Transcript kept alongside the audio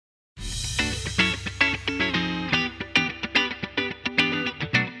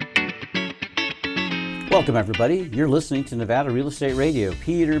Welcome, everybody. You're listening to Nevada Real Estate Radio.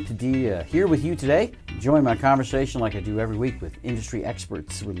 Peter Padilla here with you today. Join my conversation like I do every week with industry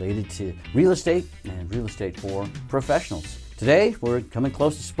experts related to real estate and real estate for professionals. Today, we're coming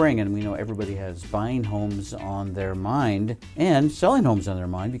close to spring, and we know everybody has buying homes on their mind and selling homes on their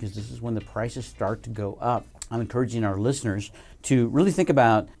mind because this is when the prices start to go up. I'm encouraging our listeners to really think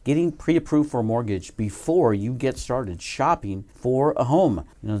about getting pre-approved for a mortgage before you get started shopping for a home.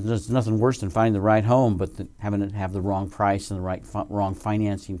 You know, there's nothing worse than finding the right home, but having it have the wrong price and the wrong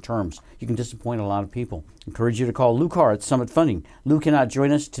financing terms. You can disappoint a lot of people. I encourage you to call Lou Carr at Summit Funding. Lou cannot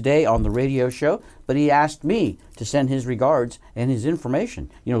join us today on the radio show, but he asked me to send his regards and his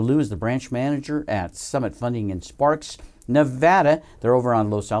information. You know, Lou is the branch manager at Summit Funding in Sparks, Nevada. They're over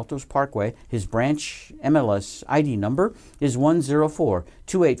on Los Altos Parkway. His branch MLS ID number is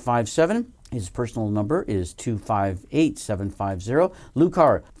 104-2857. His personal number is 258750. Lou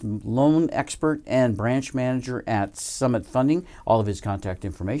Carr, loan expert and branch manager at Summit Funding. All of his contact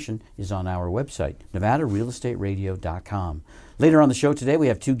information is on our website, NevadaRealEstateRadio.com. Later on the show today, we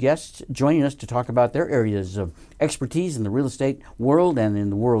have two guests joining us to talk about their areas of expertise in the real estate world and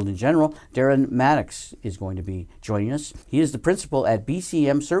in the world in general. Darren Maddox is going to be joining us. He is the principal at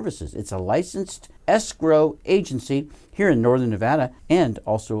BCM Services. It's a licensed escrow agency here in Northern Nevada and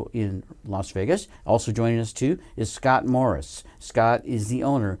also in Las Vegas. Also joining us too is Scott Morris. Scott is the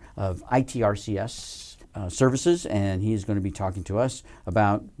owner of ITRCS Services, and he's going to be talking to us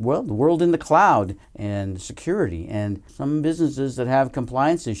about, well, the world in the cloud and security and some businesses that have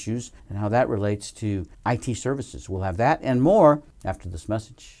compliance issues and how that relates to IT services. We'll have that and more after this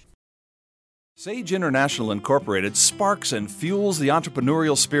message. Sage International Incorporated sparks and fuels the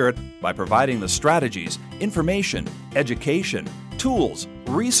entrepreneurial spirit by providing the strategies, information, education, tools,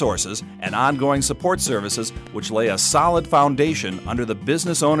 resources, and ongoing support services which lay a solid foundation under the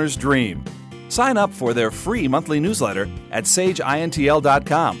business owner's dream. Sign up for their free monthly newsletter at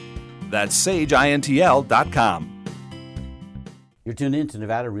sageintl.com. That's sageintl.com. You're tuned in to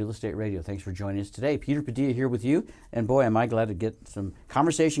Nevada Real Estate Radio. Thanks for joining us today. Peter Padilla here with you. And boy, am I glad to get some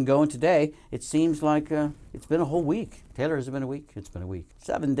conversation going today. It seems like it's been a whole week. Taylor, has it been a week? It's been a week.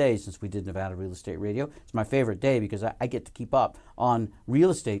 7 days since we did Nevada Real Estate Radio. It's my favorite day because I get to keep up on real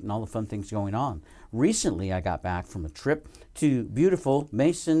estate and all the fun things going on. Recently, I got back from a trip to beautiful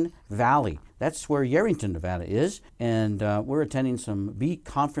Mason Valley. That's where Yerington, Nevada is. And we're attending some Beat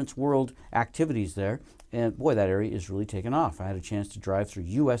Conference World activities there. And boy, that area is really taking off. I had a chance to drive through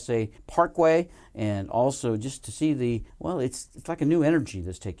USA Parkway and also just to see it's like a new energy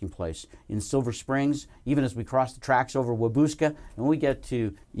that's taking place in Silver Springs, even as we cross the tracks over Wabusca. And when we get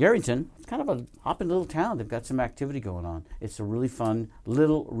to Yerington, it's kind of a hopping little town. They've got some activity going on. It's a really fun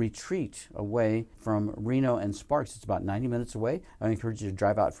little retreat away from Reno and Sparks. It's about 90 minutes away. I encourage you to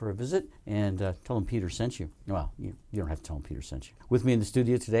drive out for a visit and tell them Peter sent you. Well, you don't have to tell them Peter sent you. With me in the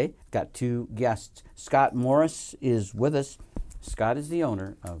studio today, got two guests. Scott Morris is with us. Scott is the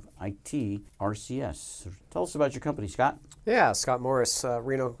owner of ITRCS. Tell us about your company, Scott. Yeah, Scott Morris,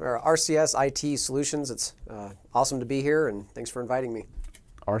 RCS IT Solutions. It's awesome to be here, and thanks for inviting me.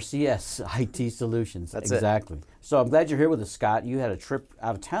 RCS IT Solutions. That's exactly. So I'm glad you're here with us, Scott. You had a trip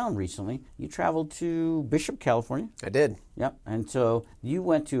out of town recently. You traveled to Bishop, California. I did. Yep. And so you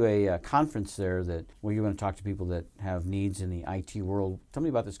went to a conference there where you're going to talk to people that have needs in the IT world. Tell me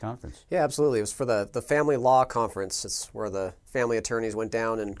about this conference. Yeah, absolutely. It was for the Family Law Conference. It's where the family attorneys went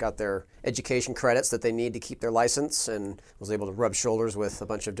down and got their education credits that they need to keep their license, and was able to rub shoulders with a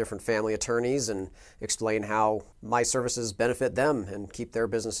bunch of different family attorneys and explain how my services benefit them and keep their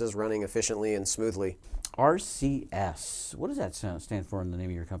businesses running efficiently and smoothly. RCS. What does that stand for in the name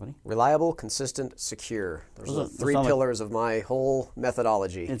of your company? Reliable, consistent, secure. Those are the three pillars of my whole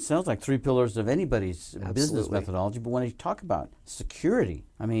methodology. It sounds like three pillars of anybody's business Absolutely. methodology, but when you talk about security,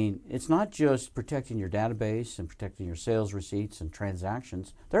 I mean, it's not just protecting your database and protecting your sales receipts and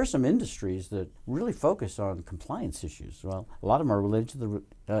transactions. There are some industries that really focus on compliance issues. Well, a lot of them are related to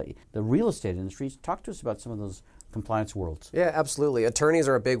the real estate industries. Talk to us about some of those compliance worlds. Yeah, absolutely. Attorneys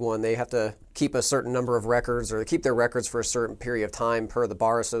are a big one. They have to keep a certain number of records, or keep their records for a certain period of time per the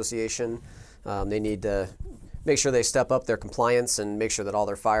Bar Association. They need to make sure they step up their compliance and make sure that all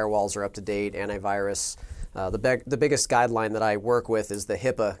their firewalls are up to date, antivirus. The biggest guideline that I work with is the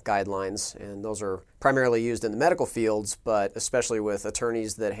HIPAA guidelines, and those are primarily used in the medical fields, but especially with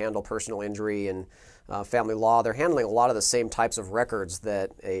attorneys that handle personal injury and family law, they're handling a lot of the same types of records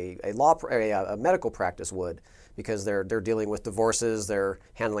that a medical practice would. because they're dealing with divorces, they're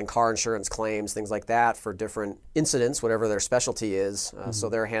handling car insurance claims, things like that for different incidents, whatever their specialty is. So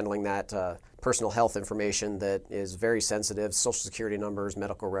they're handling that personal health information that is very sensitive, social security numbers,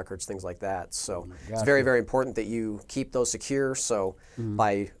 medical records, things like that. So it's very, very important that you keep those secure. So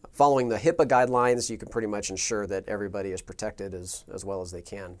by following the HIPAA guidelines, you can pretty much ensure that everybody is protected as well as they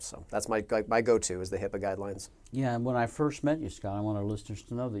can. So that's my go-to is the HIPAA guidelines. Yeah, and when I first met you, Scott, I want our listeners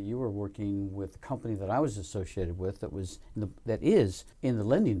to know that you were working with a company that I was associated with that is in the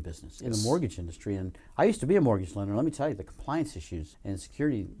lending business, in the mortgage industry. And I used to be a mortgage lender. Let me tell you, the compliance issues and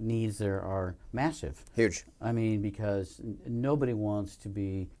security needs there are massive. Huge. I mean, because nobody wants to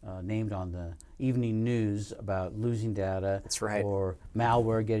be named on the evening news about losing data. That's right. Or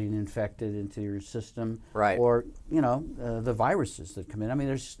malware getting infected into your system. Right. Or, the viruses that come in. I mean,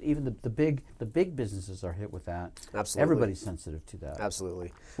 there's even the big businesses are hit with that. Absolutely. Everybody's sensitive to that.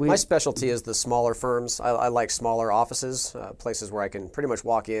 Absolutely. My specialty is the smaller firms. I like smaller offices, places where I can pretty much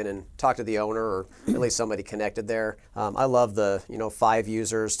walk in and talk to the owner or at least somebody connected there. I love the 5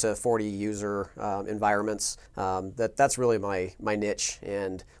 users to 40 user environments. That's really my niche.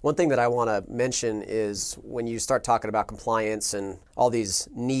 And one thing that I want to mention is when you start talking about compliance and all these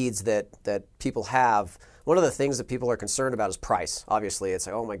needs that people have, one of the things that people are concerned about is price. Obviously, it's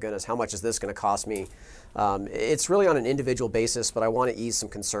like, oh my goodness, how much is this going to cost me? It's really on an individual basis, but I want to ease some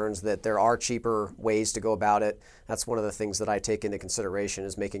concerns that there are cheaper ways to go about it. That's one of the things that I take into consideration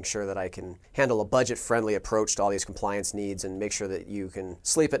is making sure that I can handle a budget-friendly approach to all these compliance needs and make sure that you can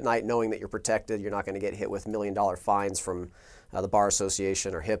sleep at night knowing that you're protected. You're not going to get hit with $1 million fines from the Bar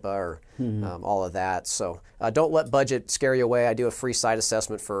Association or HIPAA or all of that. So don't let budget scare you away. I do a free site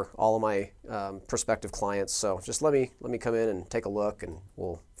assessment for all of my prospective clients. So just let me come in and take a look, and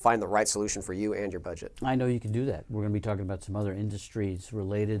we'll find the right solution for you and your budget. I know you can do that. We're going to be talking about some other industries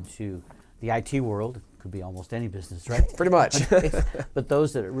related to the IT world. It could be almost any business, right? Pretty much. But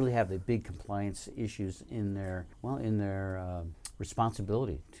those that really have the big compliance issues in their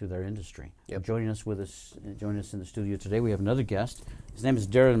responsibility to their industry. Yep. Joining us in the studio today, we have another guest. His name is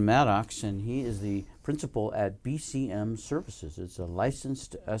Darren Maddox, and he is the principal at BCM Services. It's a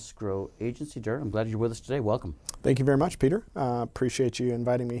licensed escrow agency. Darren, I'm glad you're with us today. Welcome. Thank you very much, Peter. Appreciate you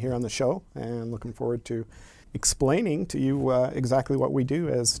inviting me here on the show, and looking forward to explaining to you exactly what we do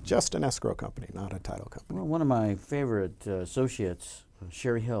as just an escrow company, not a title company. Well, one of my favorite associates,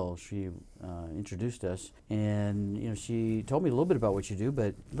 Sherry Hill, she introduced us, and she told me a little bit about what you do,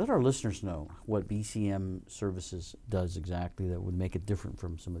 but let our listeners know what BCM Services does exactly that would make it different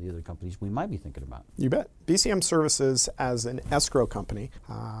from some of the other companies we might be thinking about. You bet. BCM Services, as an escrow company,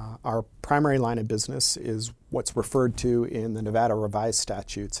 our primary line of business is what's referred to in the Nevada Revised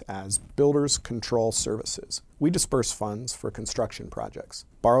Statutes as Builders Control Services. We disperse funds for construction projects,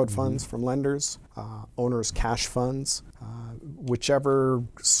 borrowed funds from lenders, owners' cash funds, whichever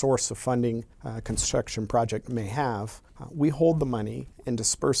source of funding a construction project may have. We hold the money and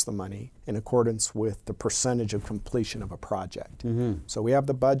disperse the money in accordance with the percentage of completion of a project. So we have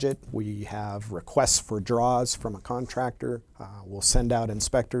the budget, we have requests for draws from a contractor, we'll send out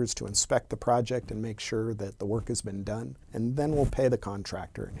inspectors to inspect the project and make sure that the work has been done, and then we'll pay the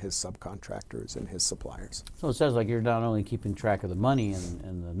contractor and his subcontractors and his suppliers. So it sounds like you're not only keeping track of the money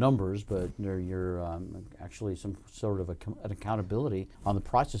and the numbers, but you're actually some sort of an accountability on the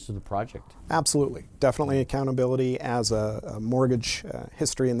process of the project. Absolutely. Definitely accountability. As a mortgage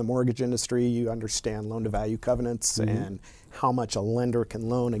history in the mortgage industry, you understand loan-to-value covenants and how much a lender can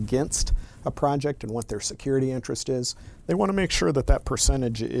loan against a project and what their security interest is. They want to make sure that that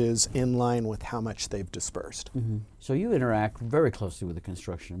percentage is in line with how much they've dispersed. So you interact very closely with the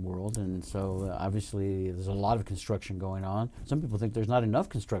construction world, and so obviously there's a lot of construction going on. Some people think there's not enough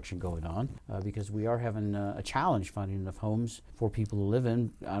construction going on because we are having a challenge finding enough homes for people to live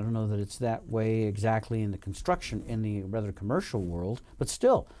in. I don't know that it's that way exactly in the construction, in the rather commercial world, but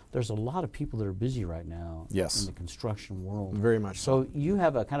still, there's a lot of people that are busy right now in the construction world. Very much so. So you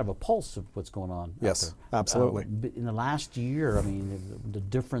have a kind of a pulse of what's going on out Yes, there. absolutely. In the last year, I mean, the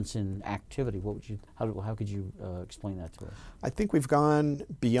difference in activity, how could you explain that to us? I think we've gone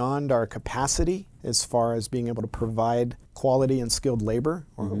beyond our capacity as far as being able to provide quality and skilled labor.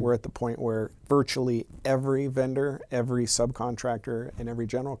 We're at the point where virtually every vendor, every subcontractor, and every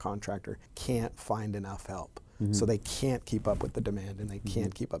general contractor can't find enough help. So they can't keep up with the demand, and they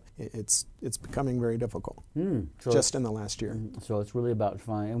can't keep up. It's becoming very difficult, So just in the last year. So it's really about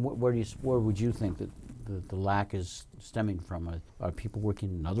finding. And where would you think that the lack is stemming from? Are people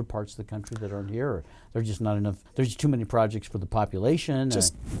working in other parts of the country that aren't here, or there's just not enough? There's just too many projects for the population.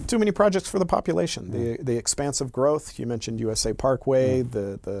 Just too many projects for the population. The expansive growth. You mentioned USA Parkway.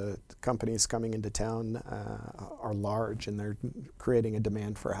 The companies coming into town are large, and they're creating a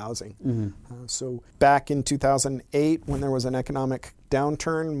demand for housing. So back in 2008, when there was an economic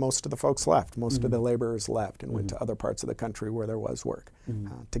downturn, most of the folks left. Most of the laborers left and went to other parts of the country where there was work.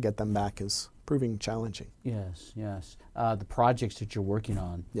 To get them back is proving challenging. Yes. The projects that you're working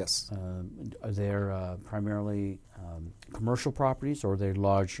on, Yes. Are they primarily commercial properties, or are they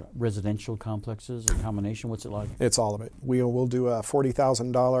large residential complexes, or combination? What's it like? It's all of it. We'll do a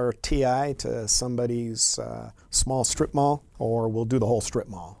 $40,000 TI to somebody's small strip mall, or we'll do the whole strip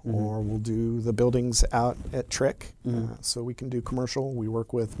mall, or we'll do the buildings out at Trick. So we can do commercial. We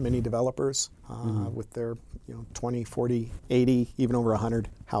work with many developers with their 20, 40, 80, even over 100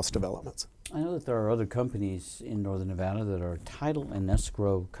 house developments. I know that there are other companies in Northern Nevada that are title and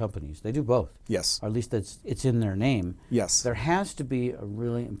escrow companies. They do both. Yes. Or at least it's in their name. Yes. There has to be a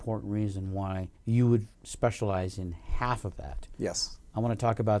really important reason why you would specialize in half of that. Yes. I want to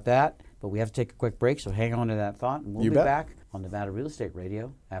talk about that, but we have to take a quick break, so hang on to that thought, and we'll be back on Nevada Real Estate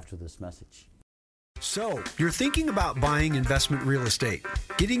Radio after this message. So, you're thinking about buying investment real estate.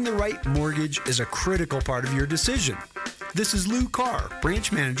 Getting the right mortgage is a critical part of your decision. This is Lou Carr,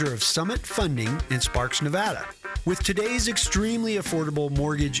 branch manager of Summit Funding in Sparks, Nevada. With today's extremely affordable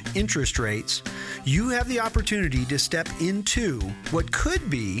mortgage interest rates, you have the opportunity to step into what could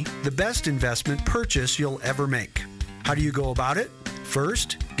be the best investment purchase you'll ever make. How do you go about it?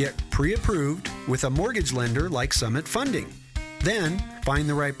 First, get pre-approved with a mortgage lender like Summit Funding. Then, find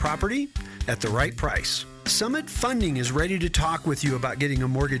the right property at the right price. Summit Funding is ready to talk with you about getting a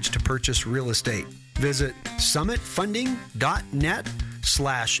mortgage to purchase real estate. Visit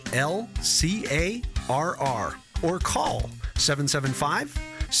summitfunding.net/LCARR or call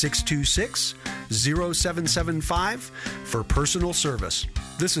 775-626-0775 for personal service.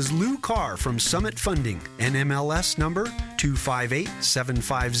 This is Lou Carr from Summit Funding, NMLS number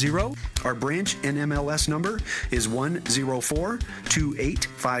 258750. Our branch NMLS number is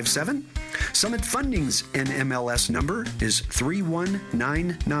 1042857. Summit Funding's NMLS number is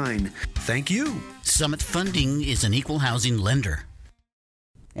 3199. Thank you. Summit Funding is an equal housing lender.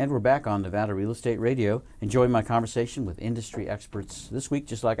 And we're back on Nevada Real Estate Radio, enjoying my conversation with industry experts this week,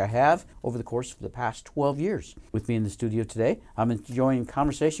 just like I have over the course of the past 12 years. With me in the studio today, I'm enjoying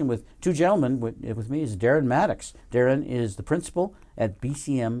conversation with two gentlemen. With me is Darren Maddox. Darren is the principal at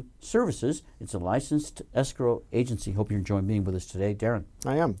BCM Services. It's a licensed escrow agency. Hope you're enjoying being with us today, Darren.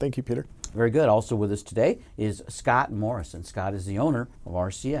 I am. Thank you, Peter. Very good. Also with us today is Scott Morris, and Scott is the owner of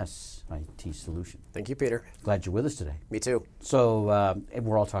RCS IT Solution. Thank you, Peter. Glad you're with us today. Me too. So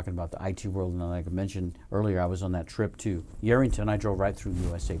we're all talking about the IT world, and like I mentioned earlier, I was on that trip to Yerington. I drove right through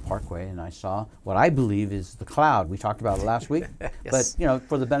USA Parkway, and I saw what I believe is the cloud. We talked about it last week, Yes. But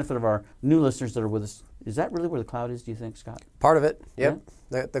for the benefit of our new listeners that are with us, is that really where the cloud is, do you think, Scott? Part of it, yep.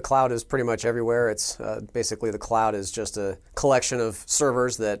 The cloud is pretty much everywhere. It's basically the cloud is just a collection of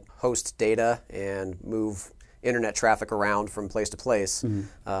servers that host data and move internet traffic around from place to place.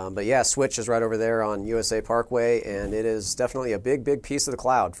 But yeah, Switch is right over there on USA Parkway, and it is definitely a big piece of the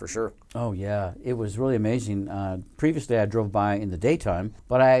cloud for sure. Oh yeah, it was really amazing. Previously I drove by in the daytime,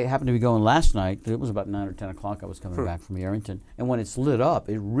 but I happened to be going last night. It was about 9 or 10 o'clock. I was coming back from Yerington, and when it's lit up,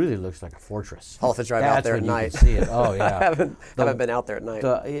 it really looks like a fortress. I'll have to drive out there at night. You can see it. Oh yeah. I haven't been out there at night.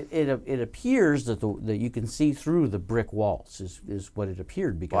 It appears that that you can see through the brick walls is what it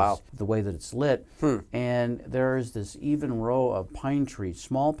appeared because of the way that it's lit. And there is this even row of pine trees,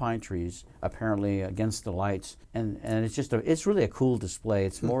 small pine trees, apparently against the lights, and it's really a cool display.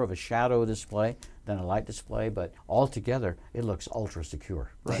 It's more of a shadow display than a light display, but altogether it looks ultra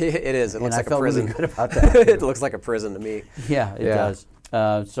secure. Right? It is. It looks like a prison. Really good about that. It looks like a prison to me. Yeah, it does.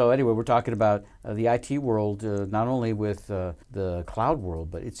 So anyway, we're talking about the IT world, not only with the cloud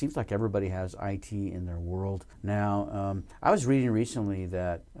world, but it seems like everybody has IT in their world now. I was reading recently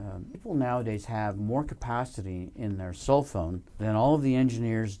that people nowadays have more capacity in their cell phone than all of the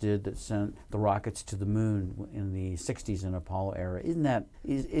engineers did that sent the rockets to the moon in the 60s in Apollo era.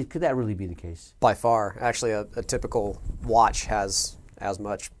 Could that really be the case? By far. Actually, a typical watch has as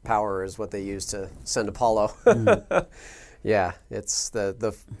much power as what they used to send Apollo. Yeah, it's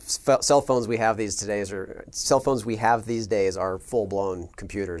the cell phones we have these days are full blown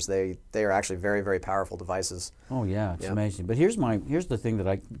computers. They are actually very, very powerful devices. Oh yeah, it's amazing. But here's the thing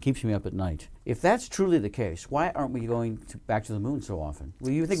that keeps me up at night. If that's truly the case, why aren't we going back to the moon so often?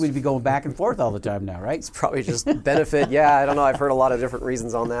 Well, you think we'd be going back and forth all the time now, right? It's probably just benefit. Yeah, I don't know. I've heard a lot of different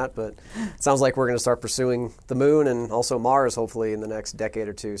reasons on that, but it sounds like we're going to start pursuing the moon and also Mars hopefully in the next decade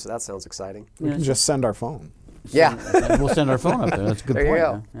or two. So that sounds exciting. We can just send our phone. Yeah. We'll send our phone up there. That's a good There you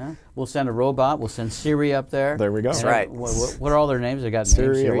point. go. Yeah. We'll send a robot. We'll send Siri up there. There we go. That's right. What are all their names? They got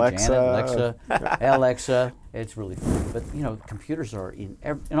Siri, names. Alexa. Janet, Alexa, Alexa. It's really fun. But computers are in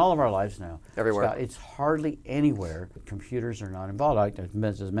all of our lives now. Everywhere. Scott, it's hardly anywhere computers are not involved. As I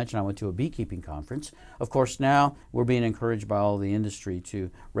mentioned, I went to a beekeeping conference. Of course, now we're being encouraged by all the industry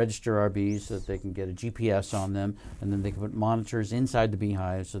to register our bees so that they can get a GPS on them, and then they can put monitors inside the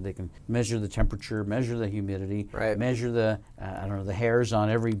beehive so they can measure the temperature, measure the humidity, Right. measure the the hairs on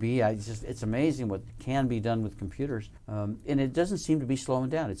every bee. It's amazing what can be done with computers, and it doesn't seem to be slowing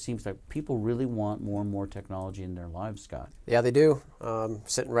down. It seems like people really want more and more technology in their lives, Scott. Yeah, they do.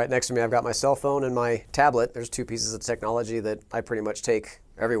 Sitting right next to me, I've got my cell phone and my tablet. There's two pieces of technology that I pretty much take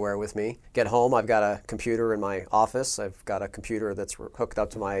everywhere with me. Get home, I've got a computer in my office. I've got a computer that's hooked up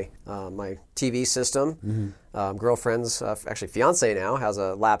to my my TV system. Mm-hmm. Girlfriend's, actually fiance now, has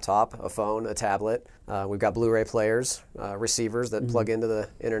a laptop, a phone, a tablet. We've got Blu-ray players, receivers that plug into the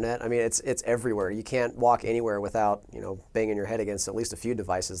internet. I mean, it's everywhere. You can't walk anywhere without banging your head against at least a few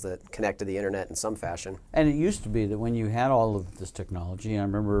devices that connect to the internet in some fashion. And it used to be that when you had all of this technology, I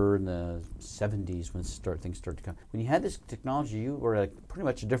remember in the 70s when things started to come, when you had this technology, you were at pretty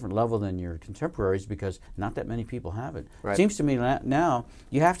much a different level than your contemporaries because not that many people have it. Right. It seems to me now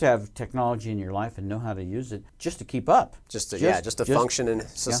you have to have technology in your life and know how to use it just to keep up. Just to function in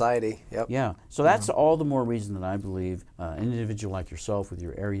society. Yeah. Yep. Yeah. So that's all the more reason that I believe an individual like yourself with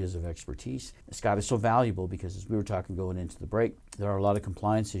your areas of expertise, Scott, is so valuable because as we were talking going into the break, there are a lot of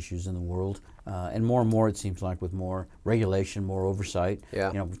compliance issues in the world. And more it seems like with more regulation, more oversight.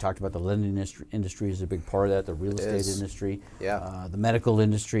 Yeah. We've talked about the lending industry is a big part of that, the real estate industry, Yeah. The medical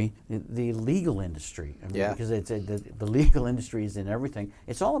industry, the legal industry. I mean, Yeah. because the legal industry is in everything.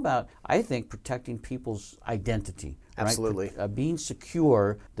 It's all about, I think, protecting people's identity. Right? Absolutely. Being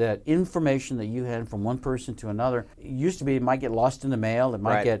secure that information that you had from one person to another, it used to be it might get lost in the mail, it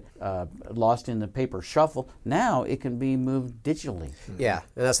might Right. get lost in the paper shuffle. Now it can be moved digitally. Yeah,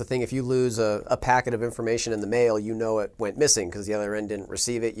 and that's the thing. If you lose a packet of information in the mail, it went missing because the other end didn't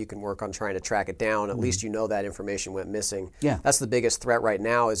receive it. You can work on trying to track it down. At least that information went missing. Yeah. That's the biggest threat right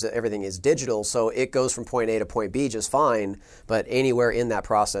now is that everything is digital, so it goes from point A to point B just fine, but anywhere in that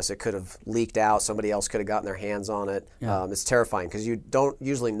process it could have leaked out. Somebody else could have gotten their hands on it. Yeah. It's terrifying because you don't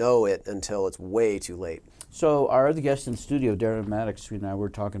usually know it until it's way too late. So our other guest in studio, Darren Maddox, and I were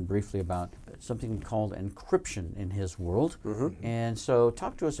talking briefly about something called encryption in his world. Mm-hmm. And so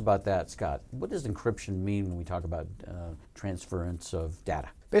talk to us about that, Scott. What does encryption mean when we talk about transference of data?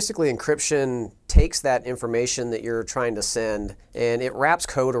 Basically, encryption takes that information that you're trying to send and it wraps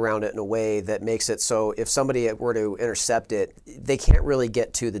code around it in a way that makes it so if somebody were to intercept it, they can't really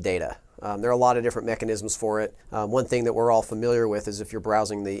get to the data. There are a lot of different mechanisms for it. One thing that we're all familiar with is if you're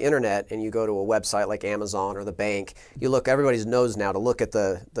browsing the internet and you go to a website like Amazon or the bank, everybody knows now to look at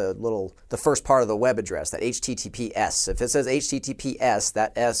the first part of the web address, that HTTPS. If it says HTTPS,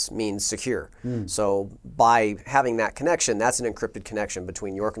 that S means secure. So by having that connection, that's an encrypted connection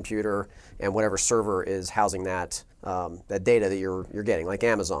between your computer and whatever server is housing that data that you're getting, like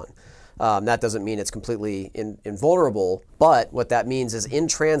Amazon. That doesn't mean it's completely invulnerable, but what that means is in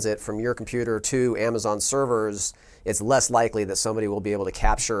transit from your computer to Amazon servers, it's less likely that somebody will be able to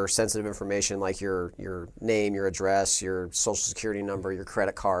capture sensitive information like your name, your address, your social security number, your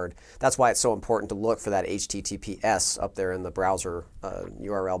credit card. That's why it's so important to look for that HTTPS up there in the browser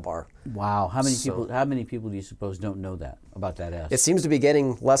URL bar. Wow, how many people do you suppose don't know that about that S? It seems to be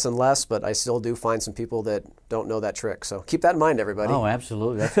getting less and less, but I still do find some people that don't know that trick. So keep that in mind, everybody. Oh,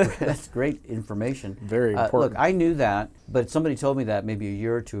 absolutely. That's great information. Very important. Look, I knew that, but somebody told me that maybe a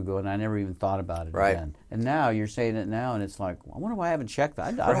year or two ago, and I never even thought about it Right. again. And now you're saying it now, and it's like, I wonder why I haven't checked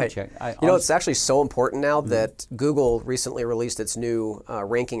that. I Right. don't check. It's actually so important now that Google recently released its new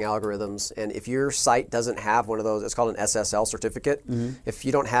ranking algorithms, and if your site doesn't have one of those, it's called an SSL certificate. If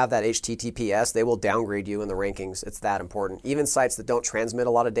you don't have that HTTPS, they will downgrade you in the rankings. It's that important. Even sites that don't transmit a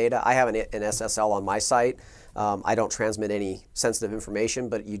lot of data, I have an SSL on my site. I don't transmit any sensitive information,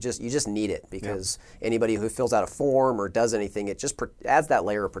 but you just need it because anybody who fills out a form or does anything, it just adds that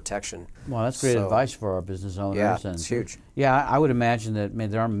layer of protection. Well, that's great advice for our business owners. Yeah, and it's huge. Yeah, I would imagine that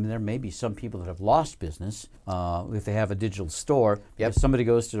there may be some people that have lost business if they have a digital store. Yep. If somebody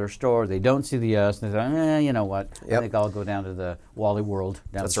goes to their store, they don't see the S, and they say, you know what? Yep. I think I'll go down to the Wally World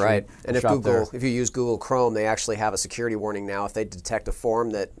down That's the street. right. And if shop there. you use Google Chrome, they actually have a security warning now. If they detect a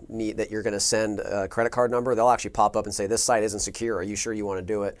form that you're going to send a credit card number, they'll actually pop up and say, this site isn't secure. Are you sure you want to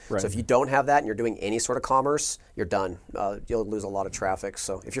do it? Right. So if you don't have that and you're doing any sort of commerce, you're done. You'll lose a lot of traffic.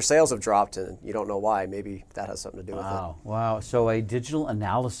 So if your sales have dropped and you don't know why, maybe that has something to do with it. Wow. So a digital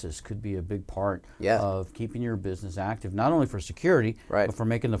analysis could be a big part of keeping your business active, not only for security, but for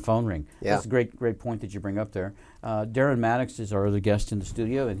making the phone ring. Yeah. That's a great point that you bring up there. Darren Maddox is our other guest in the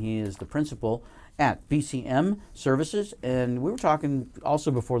studio, and he is the principal at BCM Services. And we were talking also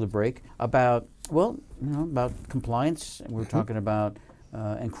before the break about, about compliance, and we were talking about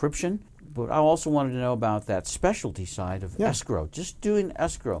encryption. But I also wanted to know about that specialty side of escrow, just doing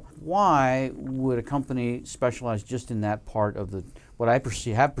escrow. Why would a company specialize just in that part of what I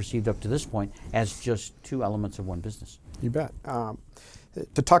have perceived up to this point as just two elements of one business? You bet.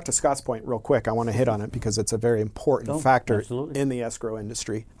 To talk to Scott's point real quick, I want to hit on it because it's a very important factor in the escrow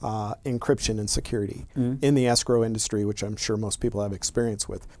industry, encryption and security. In the escrow industry, which I'm sure most people have experience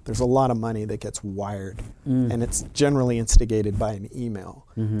with, there's a lot of money that gets wired, and it's generally instigated by an email.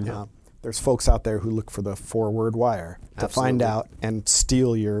 There's folks out there who look for the forward wire to find out and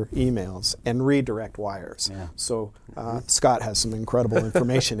steal your emails and redirect wires. Yeah. So Scott has some incredible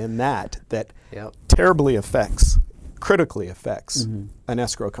information in that critically affects an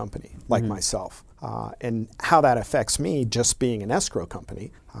escrow company like myself. And how that affects me just being an escrow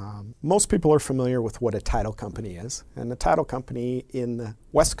company. Most people are familiar with what a title company is. And a title company in the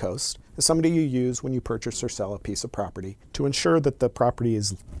West Coast is somebody you use when you purchase or sell a piece of property to ensure that the property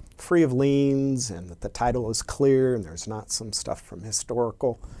is free of liens and that the title is clear and there's not some stuff from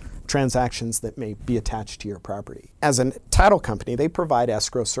historical transactions that may be attached to your property. As a title company, they provide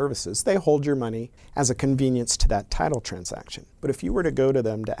escrow services. They hold your money as a convenience to that title transaction. But if you were to go to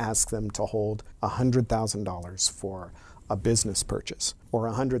them to ask them to hold $100,000 for a business purchase or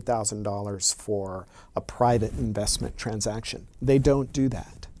 $100,000 for a private investment transaction, they don't do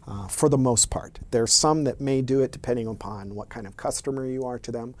that. For the most part. There's some that may do it depending upon what kind of customer you are to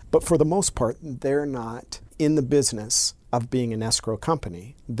them. But for the most part, they're not in the business of being an escrow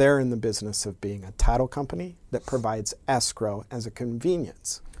company. They're in the business of being a title company that provides escrow as a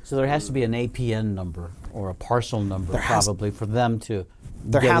convenience. So there has to be an APN number or a parcel number probably for them to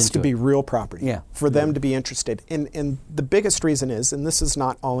There has to be real property Yeah. for them to be interested. And the biggest reason is, and this is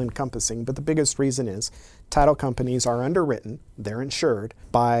not all-encompassing, but the biggest reason is title companies are underwritten, they're insured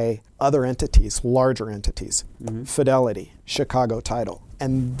by other entities, larger entities, Fidelity, Chicago Title.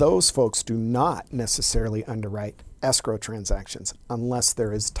 And those folks do not necessarily underwrite escrow transactions unless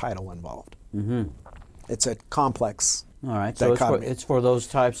there is title involved. It's a complex All right, so it's for those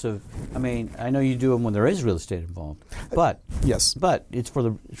types of, I mean, I know you do them when there is real estate involved, but yes, but it's for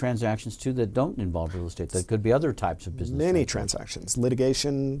the transactions too that don't involve real estate. That could be other types of business. Many transactions,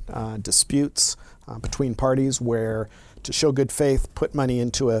 litigation, disputes between parties where to show good faith, put money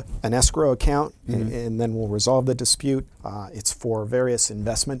into an escrow account and then we'll resolve the dispute. It's for various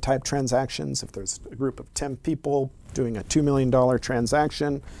investment type transactions. If there's a group of 10 people doing a $2 million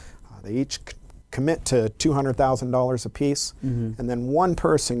transaction, they each commit to $200,000 apiece, and then one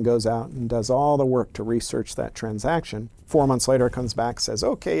person goes out and does all the work to research that transaction. 4 months later, comes back, says,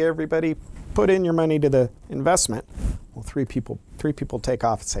 "Okay, everybody, put in your money to the investment." Well, three people take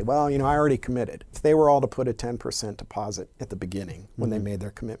off and say, "Well, I already committed." If they were all to put a 10% deposit at the beginning when they made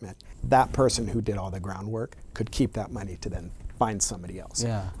their commitment, that person who did all the groundwork could keep that money to then find somebody else.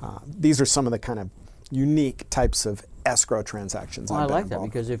 Yeah. These are some of the kind of unique types of escrow transactions. Well, I like that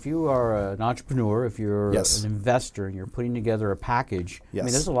because if you are an entrepreneur, if you're an investor and you're putting together a package, I mean,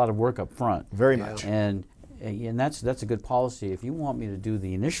 there's a lot of work up front. Very much. And that's a good policy. If you want me to do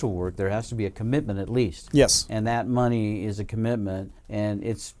the initial work, there has to be a commitment at least. Yes. And that money is a commitment, and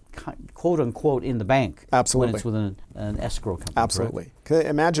it's quote unquote in the bank. Absolutely. When it's with an escrow company. Absolutely.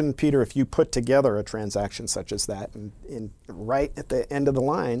 Imagine, Peter, if you put together a transaction such as that, and right at the end of the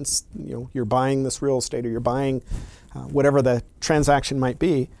lines, you're buying this real estate or you're buying whatever the transaction might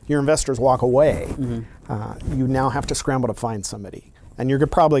be, your investors walk away. You now have to scramble to find somebody. And you're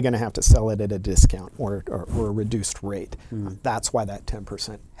probably going to have to sell it at a discount or a reduced rate. That's why that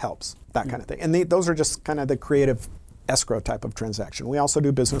 10% helps, that kind of thing. And those are just kind of the creative escrow type of transaction. We also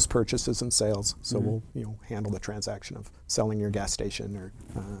do business purchases and sales, so we'll handle the transaction of selling your gas station or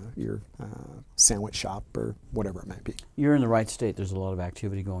your sandwich shop or whatever it might be. You're in the right state. There's a lot of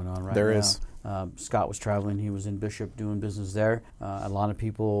activity going on right now. There is. Scott was traveling. He was in Bishop doing business there. A lot of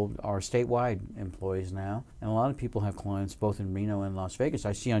people are statewide employees now, and a lot of people have clients both in Reno and Las Vegas.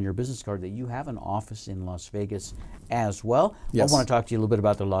 I see on your business card that you have an office in Las Vegas as well. Yes. I want to talk to you a little bit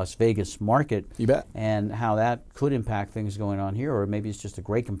about the Las Vegas market. You bet. And how that could impact things going on here, or maybe it's just a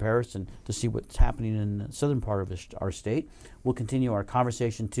great comparison to see what's happening in the southern part of our state. We'll continue our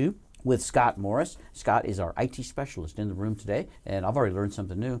conversation too with Scott Morris. Scott is our IT specialist in the room today, and I've already learned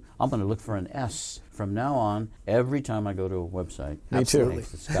something new. I'm going to look for an S from now on every time I go to a website. Me too. Thanks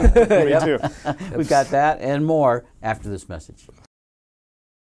to Scott. Me too. We've got that and more after this message.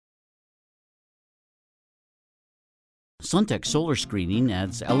 Suntech Solar Screening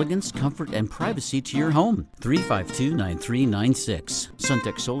adds elegance, comfort, and privacy to your home. 352-9396.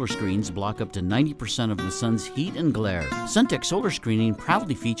 Suntech Solar Screens block up to 90% of the sun's heat and glare. Suntech Solar Screening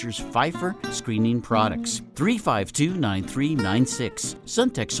proudly features Pfeiffer screening products. 352-9396.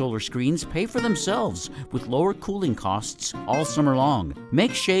 Suntech Solar Screens pay for themselves with lower cooling costs all summer long.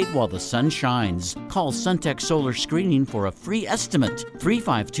 Make shade while the sun shines. Call Suntech Solar Screening for a free estimate.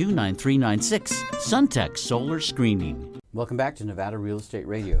 352-9396. Suntech Solar Screening. Welcome back to Nevada Real Estate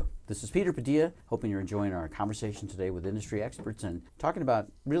Radio. This is Peter Padilla, hoping you're enjoying our conversation today with industry experts and talking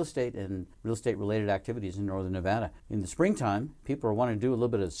about real estate and real estate related activities in northern Nevada. In the springtime, people are wanting to do a little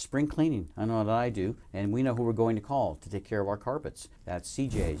bit of spring cleaning. I know that I do, and we know who we're going to call to take care of our carpets. That's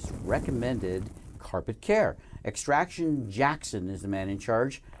CJ's recommended Carpet Care. Extraction Jackson is the man in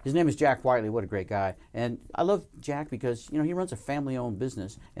charge. His name is Jack Whiteley. What a great guy. And I love Jack because, he runs a family-owned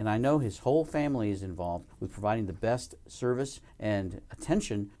business, and I know his whole family is involved with providing the best service and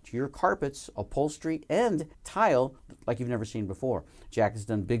attention to your carpets, upholstery, and tile like you've never seen before. Jack has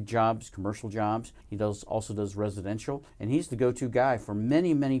done big jobs, commercial jobs. He also does residential, and he's the go-to guy for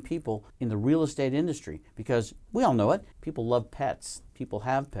many, many people in the real estate industry because we all know it. People love pets. People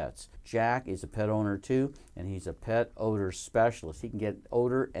have pets. Jack is a pet owner too, and he's a pet odor specialist. He can get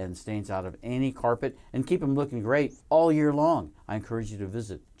odor and stains out of any carpet and keep them looking great all year long. I encourage you to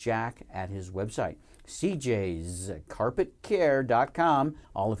visit Jack at his website, cjscarpetcare.com.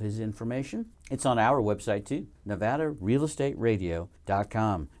 All of his information. It's on our website too,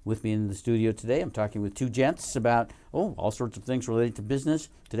 NevadaRealEstateRadio.com. With me in the studio today, I'm talking with two gents about all sorts of things related to business.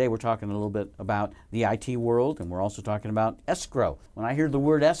 Today we're talking a little bit about the IT world, and we're also talking about escrow. When I hear the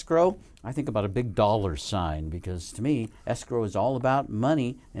word escrow, I think about a big dollar sign because to me, escrow is all about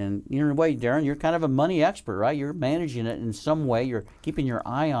money. And in a way, Darren, you're kind of a money expert, right? You're managing it in some way. You're keeping your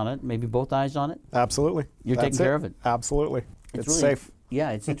eye on it, maybe both eyes on it. Absolutely. You're taking care of it. Absolutely. It's really safe.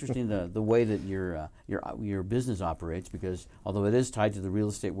 Yeah, it's interesting the way that your business operates because although it is tied to the real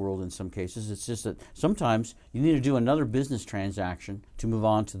estate world in some cases, it's just that sometimes you need to do another business transaction to move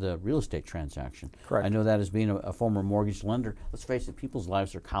on to the real estate transaction. Correct. I know that as being a former mortgage lender. Let's face it, people's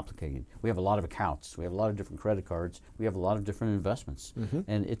lives are complicated. We have a lot of accounts. We have a lot of different credit cards. We have a lot of different investments. Mm-hmm.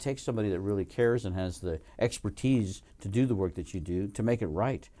 And it takes somebody that really cares and has the expertise to do the work that you do to make it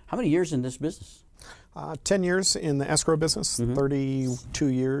right. How many years in this business? 10 years in the escrow business, 32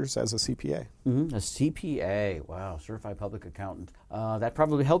 years as a CPA. A CPA, wow, Certified Public Accountant. That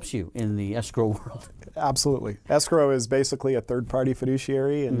probably helps you in the escrow world. Absolutely. Escrow is basically a third-party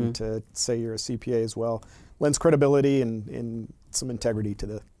fiduciary, and to say you're a CPA as well lends credibility and some integrity to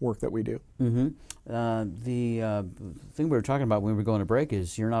the work that we do. The thing we were talking about when we were going to break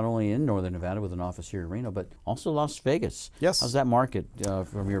is you're not only in northern Nevada with an office here in Reno, but also Las Vegas. Yes. How's that market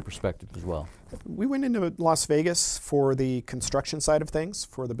from your perspective as well? We went into Las Vegas for the construction side of things,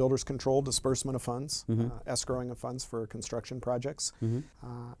 for the builder's control disbursement of funds, escrowing of funds for construction projects.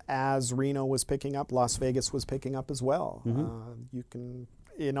 As Reno was picking up, Las Vegas was picking up as well. You can,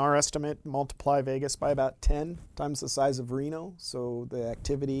 in our estimate, multiply Vegas by about 10 times the size of Reno. So the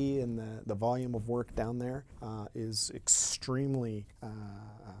activity and the volume of work down there is extremely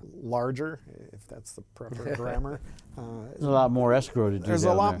larger, if that's the proper grammar. There's a lot more escrow to do. There's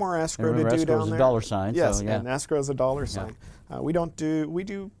a lot more escrow to do down there. Escrow is a dollar sign. Yes, so, yeah. and escrow is a dollar sign. We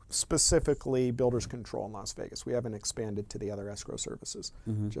do specifically builder's control in Las Vegas. We haven't expanded to the other escrow services,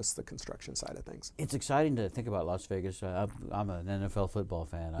 just the construction side of things. It's exciting to think about Las Vegas. I'm an NFL football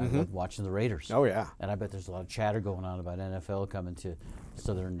fan. I love watching the Raiders. Oh, yeah. And I bet there's a lot of chatter going on about NFL coming to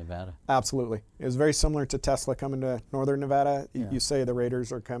southern Nevada. Absolutely. It was very similar to Tesla coming to northern Nevada. You say the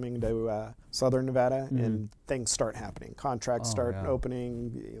Raiders are coming to southern Nevada, and things start happening. Contracts start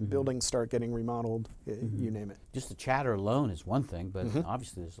opening, buildings start getting remodeled, you name it. Just the chatter alone is one thing, but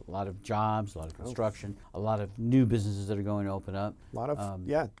obviously there's a lot of jobs, a lot of construction, a lot of new businesses that are going to open up. A lot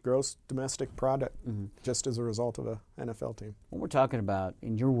of, gross domestic product, just as a result of an NFL team. When we're talking about,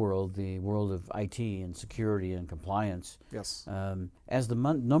 in your world, the world of IT and security and compliance, Yes. As the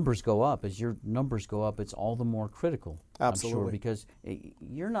numbers go up, as your numbers go up, it's all the more critical. Absolutely. I'm sure, because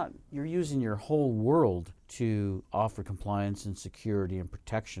you're using your whole world to offer compliance and security and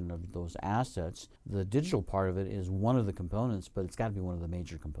protection of those assets. The digital part of it is one of the components, but it's got to be one of the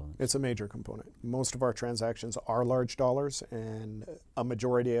major components. It's a major component. Most of our transactions are large dollars, and a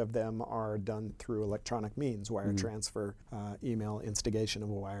majority of them are done through electronic means, wire transfer, email, instigation of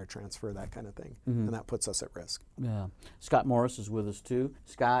a wire transfer, that kind of thing. And that puts us at risk. Yeah. Scott Morris is with us too.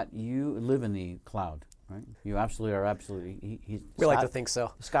 Scott, you live in the cloud, right? You absolutely are. Absolutely. We like to think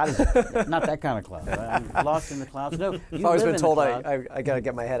so. Scott is not that kind of cloud. Right? I'm lost in the clouds. No, I've always been told I got to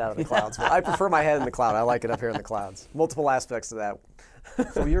get my head out of the clouds. But I prefer my head in the cloud. I like it up here in the clouds. Multiple aspects of that.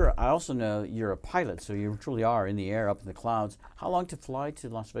 So I also know you're a pilot, so you truly are in the air, up in the clouds. How long to fly to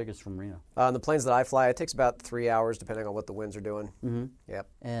Las Vegas from Reno? On the planes that I fly, it takes about 3 hours, depending on what the winds are doing. Mm-hmm. Yep.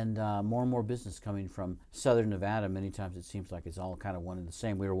 And more and more business coming from Southern Nevada. Many times it seems like it's all kind of one and the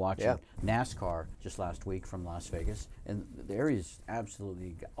same. We were watching NASCAR just last week from Las Vegas, and the area's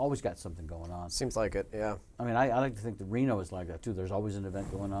absolutely always got something going on. Seems like it, yeah. I mean, I like to think that Reno is like that too. There's always an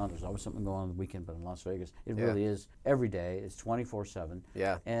event going on. There's always something going on the weekend, but in Las Vegas, it really is every day. It's 24/7.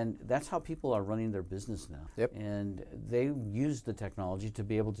 Yeah. And that's how people are running their business now. Yep. And they use the technology to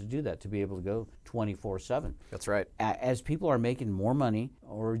be able to do that, to be able to go 24/7. That's right. As people are making more money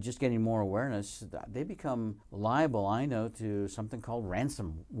or just getting more awareness, they become liable, I know, to something called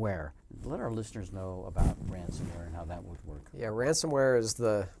ransomware. Let our listeners know about ransomware and how that would work. Yeah, ransomware is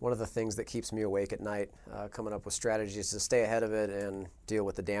one of the things that keeps me awake at night, coming up with strategies to stay ahead of it and deal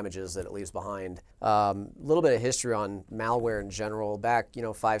with the damages that it leaves behind. A little bit of history on malware in general. Back,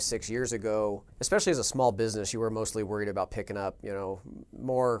 5-6 years ago, especially as a small business, you were mostly worried about picking up,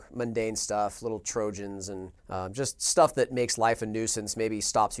 more mundane stuff, little Trojans, and just stuff that makes life a nuisance, maybe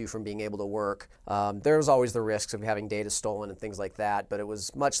stops you from being able to work. There was always the risks of having data stolen and things like that, but it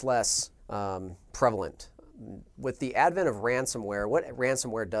was much less prevalent. With the advent of ransomware, what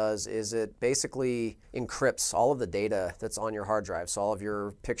ransomware does is it basically encrypts all of the data that's on your hard drive, so all of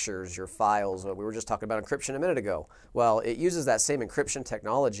your pictures, your files. We were just talking about encryption a minute ago. Well, it uses that same encryption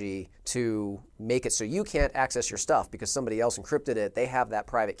technology to make it so you can't access your stuff because somebody else encrypted it. They have that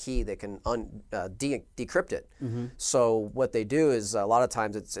private key that can decrypt it. Mm-hmm. So what they do is a lot of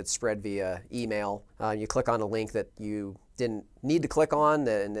times it's spread via email. You click on a link that you didn't need to click on,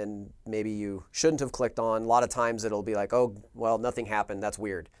 and then maybe you shouldn't have clicked on. A lot of times it'll be like, oh, well, nothing happened. That's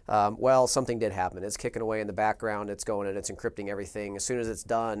weird. Well, something did happen. It's kicking away in the background. It's going and it's encrypting everything. As soon as it's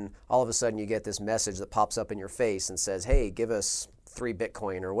done, all of a sudden you get this message that pops up in your face and says, hey, give us 3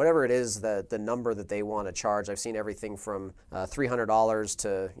 Bitcoin or whatever it is, the number that they want to charge. I've seen everything from $300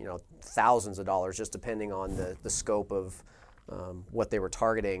 to thousands of dollars, just depending on the scope of what they were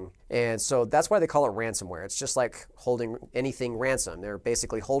targeting. And so that's why they call it ransomware. It's just like holding anything ransom. They're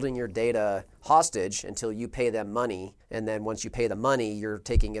basically holding your data hostage until you pay them money. And then once you pay the money, you're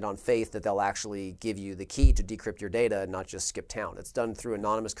taking it on faith that they'll actually give you the key to decrypt your data and not just skip town. It's done through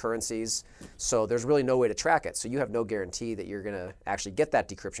anonymous currencies. So there's really no way to track it. So you have no guarantee that you're going to actually get that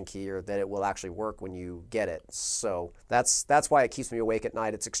decryption key or that it will actually work when you get it. So that's why it keeps me awake at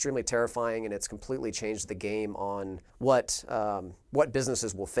night. It's extremely terrifying, and it's completely changed the game on what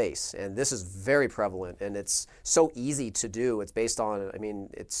businesses will face. And this is very prevalent, and it's so easy to do. It's based on,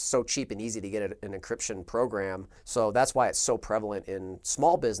 it's so cheap and easy to get an encryption program. So that's why it's so prevalent in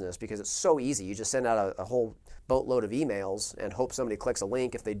small business, because it's so easy. You just send out a whole boatload of emails and hope somebody clicks a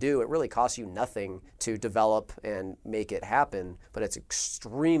link. If they do, it really costs you nothing to develop and make it happen, but it's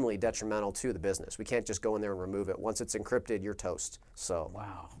extremely detrimental to the business. We can't just go in there and remove it. Once it's encrypted, you're toast. So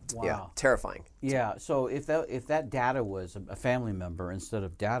wow. Yeah, terrifying. Yeah, so if that data was a family member instead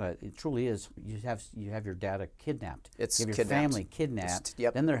of data, it truly is, you have your data kidnapped. It's you have kidnapped. Your family kidnapped.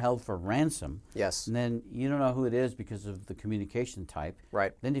 Yep. Then they're held for ransom. Yes. And then you don't know who it is because of the communication type.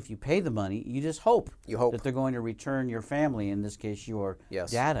 Right. Then if you pay the money, you just hope. You hope that they're going to return your family, in this case your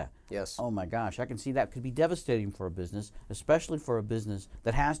data. Yes. Oh my gosh, I can see that could be devastating for a business, especially for a business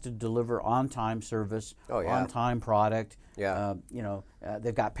that has to deliver on-time service, on-time product. Yeah.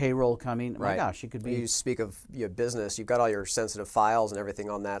 They've got payroll coming. Right. My gosh, it could be. You speak of your business, you've got all your sensitive files and everything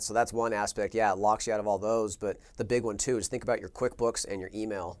on that. So that's one aspect. Yeah, it locks you out of all those. But the big one too is think about your QuickBooks and your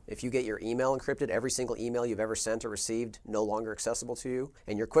email. If you get your email encrypted, every single email you've ever sent or received no longer accessible to you.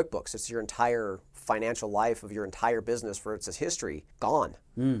 And your QuickBooks, it's your entire financial life of your entire business for its history, gone.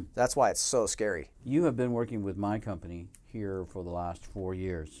 That's why it's so scary. You have been working with my company here for the last 4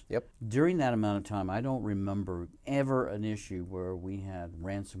 years. Yep. During that amount of time, I don't remember ever an issue where we had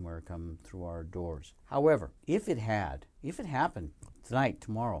ransomware come through our doors. However, if it happened tonight,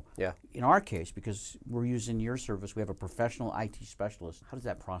 tomorrow, in our case, because we're using your service, we have a professional IT specialist. How does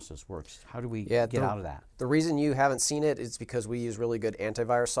that process work? How do we get out of that? The reason you haven't seen it is because we use really good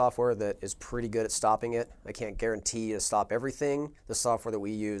antivirus software that is pretty good at stopping it. I can't guarantee to stop everything. The software that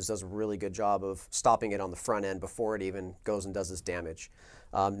we use does a really good job of stopping it on the front end before it even goes and does its damage.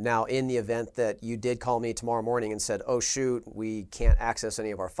 Now, in the event that you did call me tomorrow morning and said, oh shoot, we can't access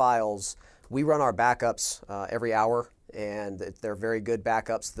any of our files, we run our backups every hour, and they're very good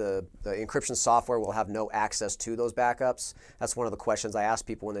backups. The encryption software will have no access to those backups. That's one of the questions I ask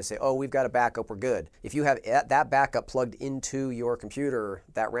people when they say, oh, we've got a backup, we're good. If you have that backup plugged into your computer,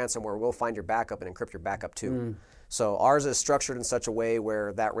 that ransomware will find your backup and encrypt your backup too. So ours is structured in such a way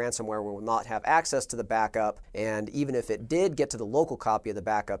where that ransomware will not have access to the backup, and even if it did get to the local copy of the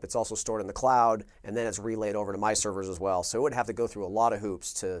backup, it's also stored in the cloud, and then it's relayed over to my servers as well. So it would have to go through a lot of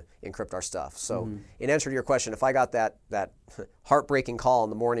hoops to encrypt our stuff. So in answer to your question, if I got that heartbreaking call in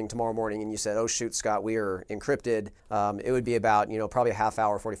the morning, tomorrow morning, and you said, oh shoot, Scott, we are encrypted, it would be about, probably a half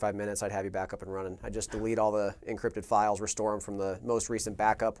hour, 45 minutes, I'd have you back up and running. I'd just delete all the encrypted files, restore them from the most recent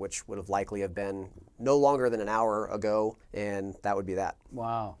backup, which would have likely have been no longer than an hour ago, and that would be that.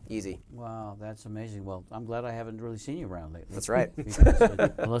 Wow. Easy. Wow, that's amazing. Well, I'm glad I haven't really seen you around lately. That's right. Because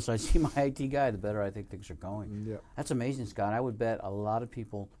unless I see my IT guy, the better I think things are going. Yeah. That's amazing, Scott. I would bet a lot of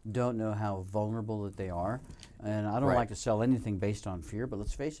people don't know how vulnerable that they are. And I don't like to sell anything based on fear, but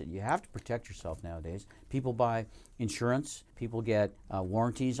let's face it, you have to protect yourself nowadays. People buy insurance. People get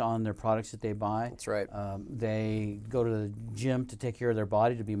warranties on their products that they buy. That's right. They go to the gym to take care of their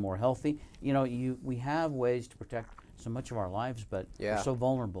body to be more healthy. We have ways to protect so much of our lives, but we're so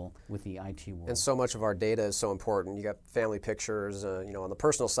vulnerable with the IT world. And so much of our data is so important. You got family pictures, on the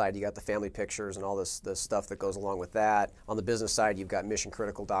personal side, you got the family pictures and all the stuff that goes along with that. On the business side, you've got mission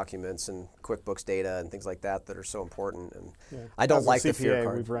critical documents and QuickBooks data and things like that are so important. And I don't like the fear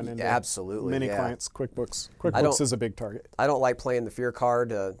card. We've run into absolutely many clients, QuickBooks. QuickBooks is a big target. I don't like playing the fear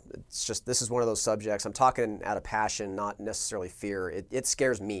card. It's just, this is one of those subjects. I'm talking out of passion, not necessarily fear. It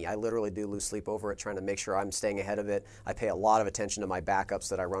scares me. I literally do lose sleep over it, trying to make sure I'm staying ahead of it. I pay a lot of attention to my backups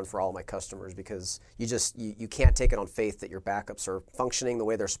that I run for all my customers, because you can't take it on faith that your backups are functioning the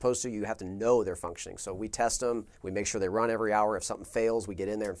way they're supposed to. You have to know they're functioning. So we test them. We make sure they run every hour. If something fails, we get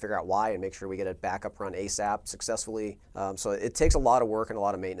in there and figure out why and make sure we get a backup run ASAP successfully. So it takes a lot of work and a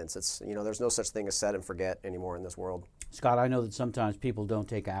lot of maintenance. It's there's no such thing as set and forget anymore in this world. Scott, I know that sometimes people don't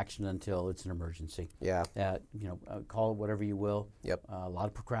take action until it's an emergency. Yeah. Call it whatever you will. Yep. A lot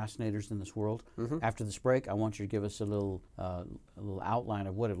of procrastinators in this world. After this break, I want you to give us a little outline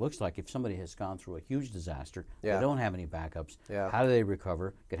of what it looks like if somebody has gone through a huge disaster. They don't have any backups. How do they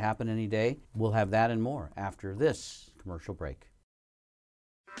recover? Could happen any day. We'll have that and more after this commercial break.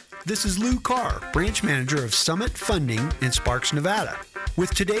 This is Lou Carr, branch manager of Summit Funding in Sparks, Nevada.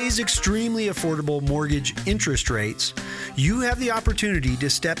 With today's extremely affordable mortgage interest rates, you have the opportunity to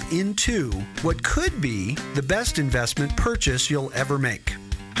step into what could be the best investment purchase you'll ever make.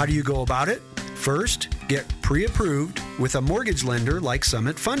 How do you go about it? First, get pre-approved with a mortgage lender like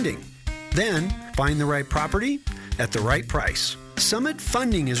Summit Funding. Then, find the right property at the right price. Summit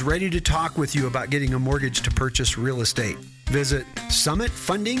Funding is ready to talk with you about getting a mortgage to purchase real estate. Visit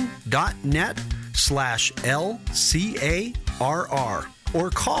summitfunding.net/LCARR or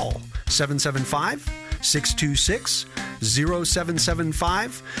call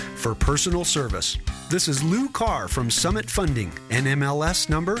 775-626-0775 for personal service. This is Lou Carr from Summit Funding, NMLS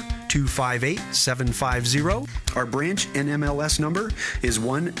number 258750. Our branch NMLS number is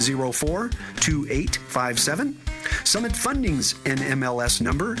 1042857. Summit Funding's NMLS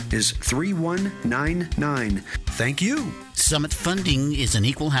number is 3199. Thank you. Summit Funding is an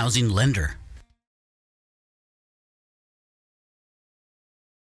equal housing lender.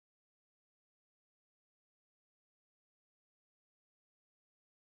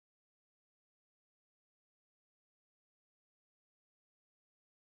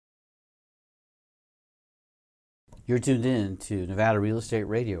 You're tuned in to Nevada Real Estate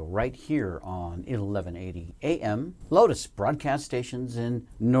Radio right here on 1180 AM, Lotus broadcast stations in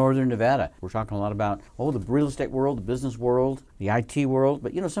northern Nevada. We're talking a lot about, the real estate world, the business world, the IT world,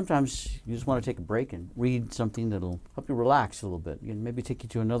 but sometimes you just want to take a break and read something that'll help you relax a little bit, maybe take you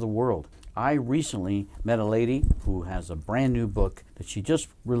to another world. I recently met a lady who has a brand new book that she just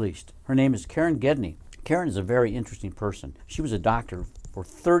released. Her name is Karen Gedney. Karen is a very interesting person. She was a doctor for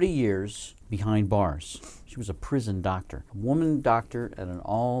 30 years, Behind Bars. She was a prison doctor, a woman doctor at an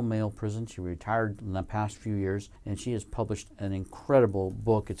all-male prison. She retired in the past few years, and she has published an incredible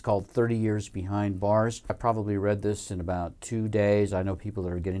book. It's called 30 Years Behind Bars. I probably read this in about 2 days. I know people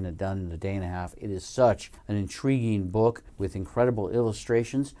that are getting it done in a day and a half. It is such an intriguing book with incredible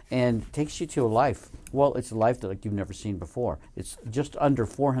illustrations and takes you to a life. Well, it's a life that like you've never seen before. It's just under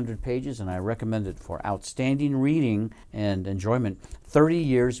 400 pages, and I recommend it for outstanding reading and enjoyment. 30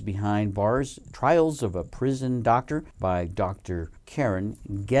 Years Behind Bars, Trials of a Prison Doctor by Dr. Karen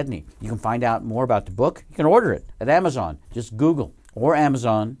Gedney. You can find out more about the book. You can order it at Amazon. Just Google or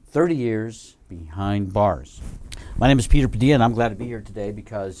Amazon, 30 Years Behind Bars. My name is Peter Padilla, and I'm glad to be here today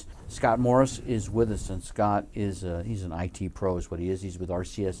because Scott Morris is with us, and Scott is he's an IT pro is what he is. He's with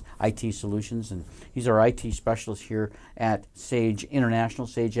RCS IT Solutions, and he's our IT specialist here at Sage International,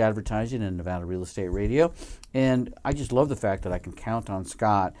 Sage Advertising, and Nevada Real Estate Radio. And I just love the fact that I can count on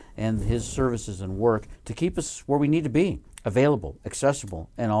Scott and his services and work to keep us where we need to be. Available, accessible,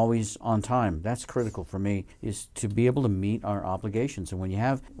 and always on time. That's critical for me, is to be able to meet our obligations. And when you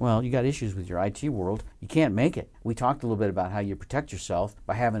have, you got issues with your IT world, you can't make it. We talked a little bit about how you protect yourself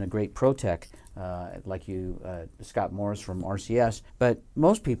by having a great pro tech like you, Scott Morris from RCS. But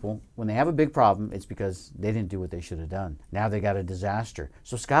most people, when they have a big problem, it's because they didn't do what they should have done. Now they got a disaster.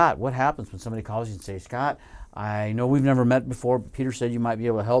 So Scott, what happens when somebody calls you and says, Scott, I know we've never met before, but Peter said you might be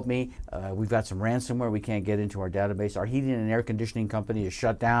able to help me. We've got some ransomware. We can't get into our database. Our heating and air conditioning company is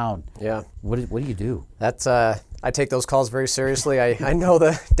shut down. Yeah. What do you do? That's I take those calls very seriously. I know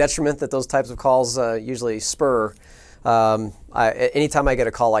the detriment that those types of calls usually spur. Anytime I get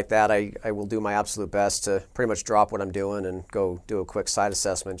a call like that, I will do my absolute best to pretty much drop what I'm doing and go do a quick site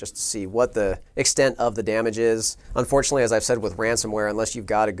assessment just to see what the extent of the damage is. Unfortunately, as I've said with ransomware, unless you've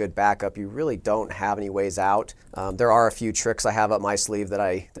got a good backup, you really don't have any ways out. There are a few tricks I have up my sleeve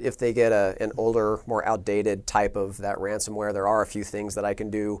that if they get an older, more outdated type of that ransomware, there are a few things that I can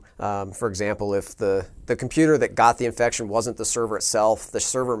do. For example, if the computer that got the infection wasn't the server itself, the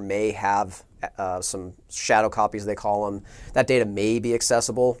server may have some shadow copies, they call them. That data may be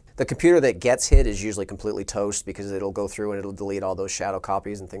accessible. The computer that gets hit is usually completely toast because it'll go through and it'll delete all those shadow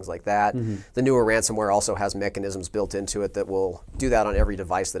copies and things like that. Mm-hmm. The newer ransomware also has mechanisms built into it that will do that on every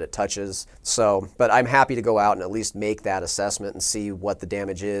device that it touches. But I'm happy to go out and at least make that assessment and see what the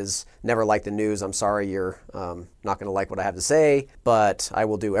damage is. Never like the news. I'm sorry you're not going to like what I have to say, but I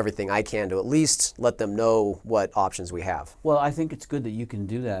will do everything I can to at least let them know what options we have. Well, I think it's good that you can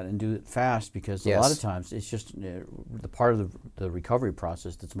do that and do it fast because a lot of times it's just the part of the recovery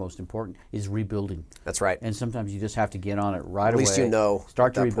process that's most important is rebuilding. That's right. And sometimes you just have to get on it right away. At least you know.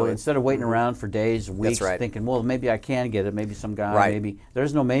 Start to rebuild instead of waiting around for days and weeks thinking, well, maybe I can get it, maybe some guy, maybe.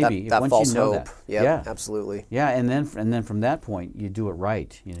 There's no maybe. That Once false you know hope. that. Yeah, absolutely. Yeah, and then from that point, you do it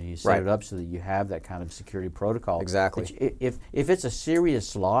right. You set it up so that you have that kind of security protocol. Exactly. If it's a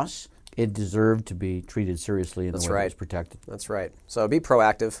serious loss, it deserved to be treated seriously in the way it was protected. That's right. So be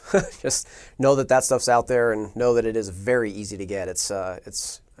proactive. Just know that stuff's out there and know that it is very easy to get. It's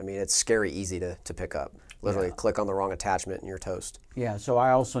scary easy to pick up. Literally click on the wrong attachment and you're toast. Yeah, so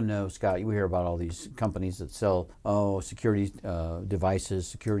I also know, Scott, we hear about all these companies that sell security devices,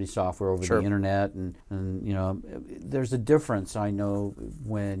 security software over the internet, and there's a difference, I know,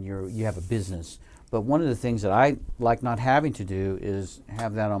 when you have a business. But one of the things that I like not having to do is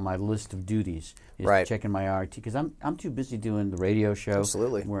have that on my list of duties, is checking my RT, because I'm too busy doing the radio show.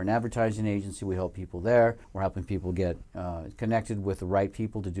 Absolutely. We're an advertising agency. We help people there. We're helping people get connected with the right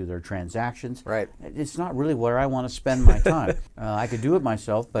people to do their transactions. Right. It's not really where I want to spend my time. I could do it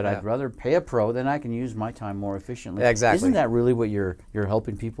myself, but I'd rather pay a pro, then I can use my time more efficiently. Exactly. Isn't that really what you're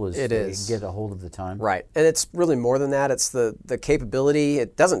helping people is get a hold of the time? Right. And it's really more than that. It's the capability.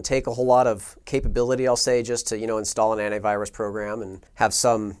 It doesn't take a whole lot of capability, I'll say, just to install an antivirus program and have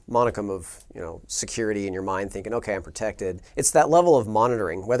some monicum of security in your mind, thinking, okay, I'm protected. It's that level of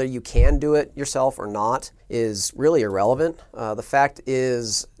monitoring. Whether you can do it yourself or not is really irrelevant. The fact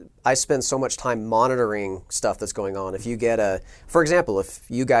is, I spend so much time monitoring stuff that's going on. If you get for example, if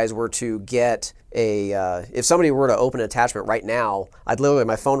you guys were to get if somebody were to open an attachment right now,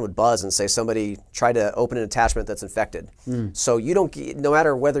 my phone would buzz and say somebody tried to open an attachment that's infected. So you don't, no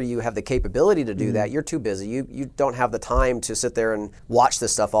matter whether you have the capability to do that, you're too busy. You don't have the time to sit there and watch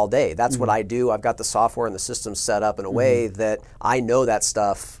this stuff all day. That's what I do. I've got the software and the system set up in a way that I know that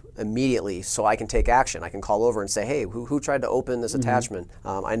stuff immediately, so I can take action. I can call over and say, hey, who tried to open this attachment?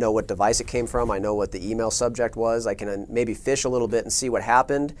 I know what device it came from. I know what the email subject was. I can maybe fish a little bit and see what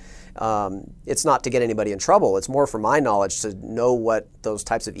happened. it's not to get anybody in trouble. It's more for my knowledge to know what those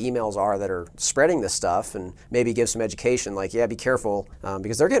types of emails are that are spreading this stuff, and maybe give some education, like, yeah, be careful,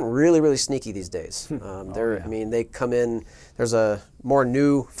 because they're getting really, really sneaky these days. I mean, they come in, there's a more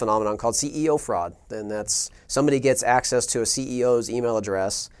new phenomenon called CEO fraud. And that's somebody gets access to a CEO's email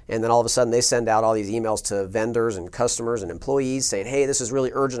address, and then all of a sudden they send out all these emails to vendors and customers and employees saying, hey, this is really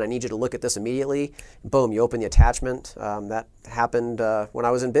urgent, I need you to look at this immediately. Boom, you open the attachment. That happened when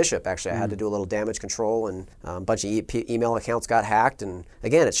I was in Bishop, actually. I had to do a little damage control, and a bunch of email accounts got hacked. And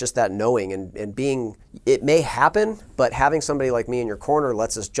again, it's just that knowing and being, it may happen, but having somebody like me in your corner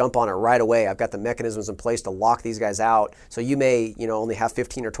lets us jump on it right away. I've got the mechanisms in place to lock these guys out. So you may, only have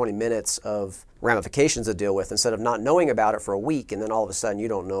 15 or 20 minutes of ramifications to deal with, instead of not knowing about it for a week, and then all of a sudden you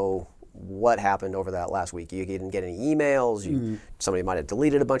don't know what happened over that last week. You didn't get any emails. Somebody might have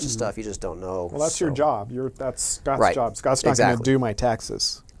deleted a bunch of stuff. You just don't know. Well, that's your job. That's Scott's job. Scott's not going to do my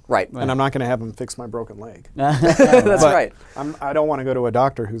taxes. Right. And I'm not going to have him fix my broken leg. That's right. I don't want to go to a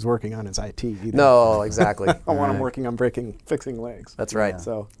doctor who's working on his IT either. No, exactly. I want him working on fixing legs. That's right.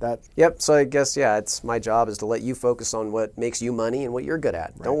 So that. Yep. So I guess, it's my job is to let you focus on what makes you money and what you're good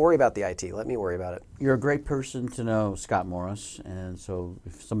at. Right. Don't worry about the IT. Let me worry about it. You're a great person to know, Scott Morris. And so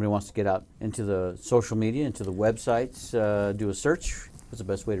if somebody wants to get out into the social media, into the websites, do a search, what's the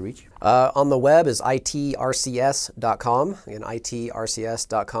best way to reach you? On the web is itrcs.com. Again,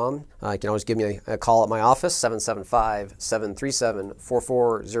 itrcs.com. You can always give me a call at my office,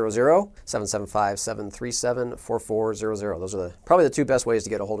 775-737-4400, 775-737-4400. Those are probably the two best ways to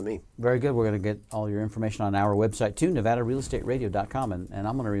get a hold of me. Very good. We're going to get all your information on our website too, NevadaRealEstateRadio.com. And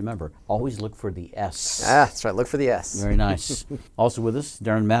I'm going to remember, always look for the S. That's right. Look for the S. Very nice. Also with us,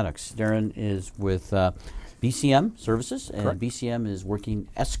 Darren Maddox. Darren is with BCM Services, and Correct. BCM is working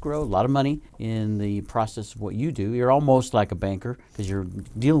escrow, a lot of money in the process of what you do. You're almost like a banker because you're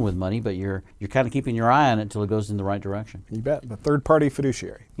dealing with money, but you're kind of keeping your eye on it until it goes in the right direction. You bet. The third-party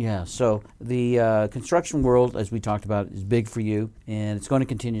fiduciary. Yeah, so the construction world, as we talked about, is big for you, and it's going to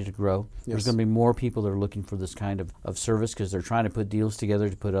continue to grow. Yes. There's going to be more people that are looking for this kind of service because they're trying to put deals together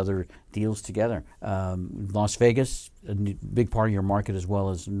to put other deals together. Las Vegas, a big part of your market, as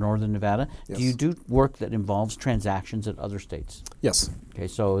well as Northern Nevada. Yes. Do you do work that involves transactions at other states? Yes. Okay,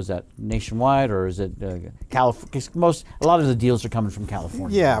 so is that nationwide, or is it California? Because a lot of the deals are coming from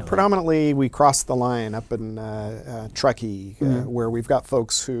California. Yeah, really. Predominantly we cross the line up in Truckee, where we've got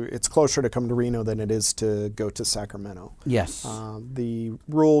folks who, it's closer to come to Reno than it is to go to Sacramento. Yes. The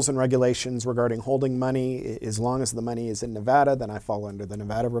rules and regulations regarding holding money, as long as the money is in Nevada, then I fall under the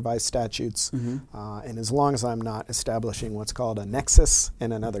Nevada revised statutes. And as long as I'm not establishing what's called a nexus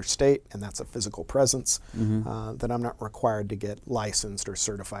in another state, and that's a physical presence, then I'm not required to get licensed or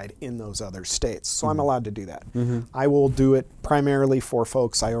certified in those other states. So I'm allowed to do that. I will do it primarily for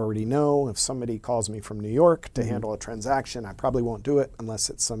folks I already know. If somebody calls me from New York to handle a transaction, I probably won't do it unless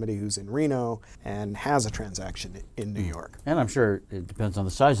it's somebody who's in Reno and has a transaction in New York. And I'm sure it depends on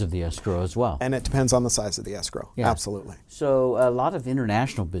the size of the escrow as well. And it depends on the size of the escrow. Yeah. Absolutely. So a lot of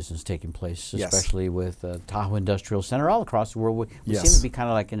international business taking place, Yes. especially with Tahoe Industrial Center all across the world. We Yes. seem to be kind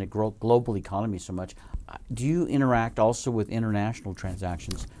of like in a global economy so much. Do you interact also with international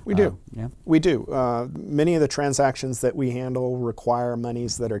transactions? We do. Yeah. We do. Many of the transactions that we handle require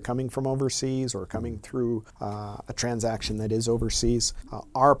monies that are coming from overseas or coming through a transaction that is overseas.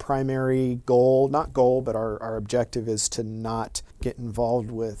 Our primary goal, but our objective is to not get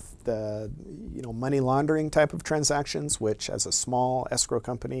involved with the money laundering type of transactions, which as a small escrow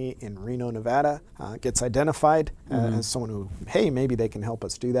company in Reno, Nevada, gets identified as someone who, hey, maybe they can help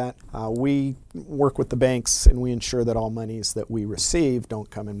us do that. We work with the banks and we ensure that all monies that we receive don't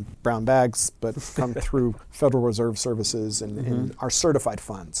come in brown bags, but come through Federal Reserve Services and our certified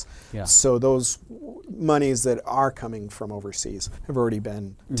funds. Yeah. So those monies that are coming from overseas have already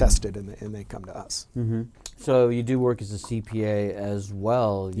been tested and they come to us. So you do work as a CPA as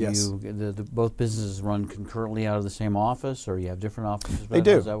well. Yes. Both businesses run concurrently out of the same office, or you have different offices? They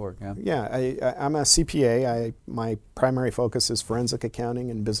do. How does that work? Yeah. I'm a CPA. My primary focus is forensic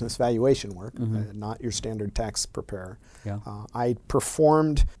accounting and business valuation work, not your standard tax preparer. Yeah. I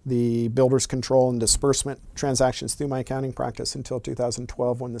performed the builder's control and disbursement transactions through my accounting practice until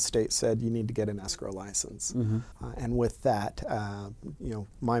 2012 when the state said you need to get an escrow license. And with that,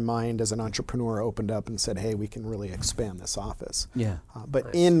 my mind as an entrepreneur opened up and said, hey, we can really expand this office. Yeah. But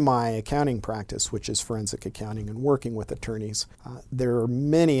in my accounting practice, which is forensic accounting and working with attorneys, there are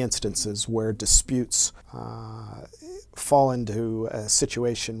many instances where disputes fall into a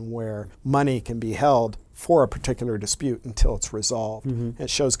situation where money can be held for a particular dispute until it's resolved.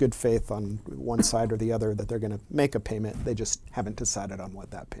 It shows good faith on one side or the other that they're going to make a payment. They just haven't decided on what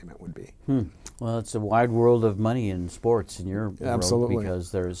that payment would be. Well, it's a wide world of money in sports in your Absolutely. world,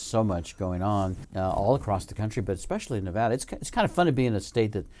 because there's so much going on all across the country, but especially in Nevada. It's kind of fun to be in a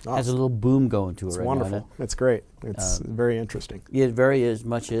state that has a little boom going to it It's right wonderful. now. It's great. It's very interesting. It very is,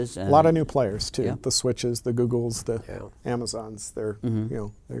 much is. And A lot of new players too. Yeah. The Switches, the Googles, the Amazons. They're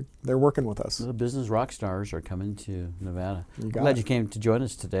they're working with us. the business rock stars are coming to Nevada. You got Glad it. you came to join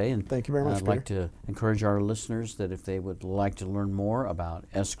us today. And Thank you very much, I'd like to encourage our listeners that if they would like to learn more about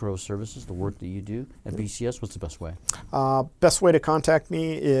escrow services, the work that you do at BCS, what's the best way? Best way to contact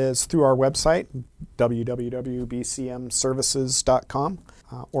me is through our website, www.bcmservices.com,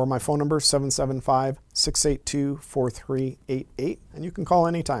 or my phone number, 775-682-4388. And you can call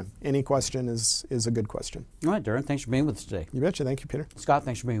anytime. Any question is a good question. All right, Darren, thanks for being with us today. You betcha. Thank you, Peter. Scott,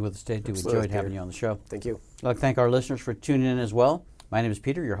 thanks for being with us today, too. We Absolutely, enjoyed having Peter. you on the show. Thank you. I'd like to thank our listeners for tuning in as well. My name is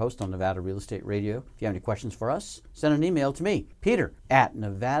Peter, your host on Nevada Real Estate Radio. If you have any questions for us, send an email to me,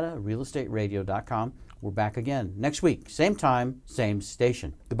 peter@nevadarealestateradio.com. We're back again next week, same time, same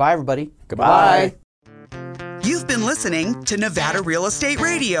station. Goodbye, everybody. Goodbye. You've been listening to Nevada Real Estate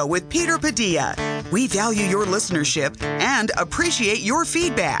Radio with Peter Padilla. We value your listenership and appreciate your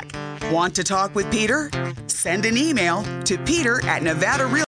feedback. Want to talk with Peter? Send an email to peter@nevadareal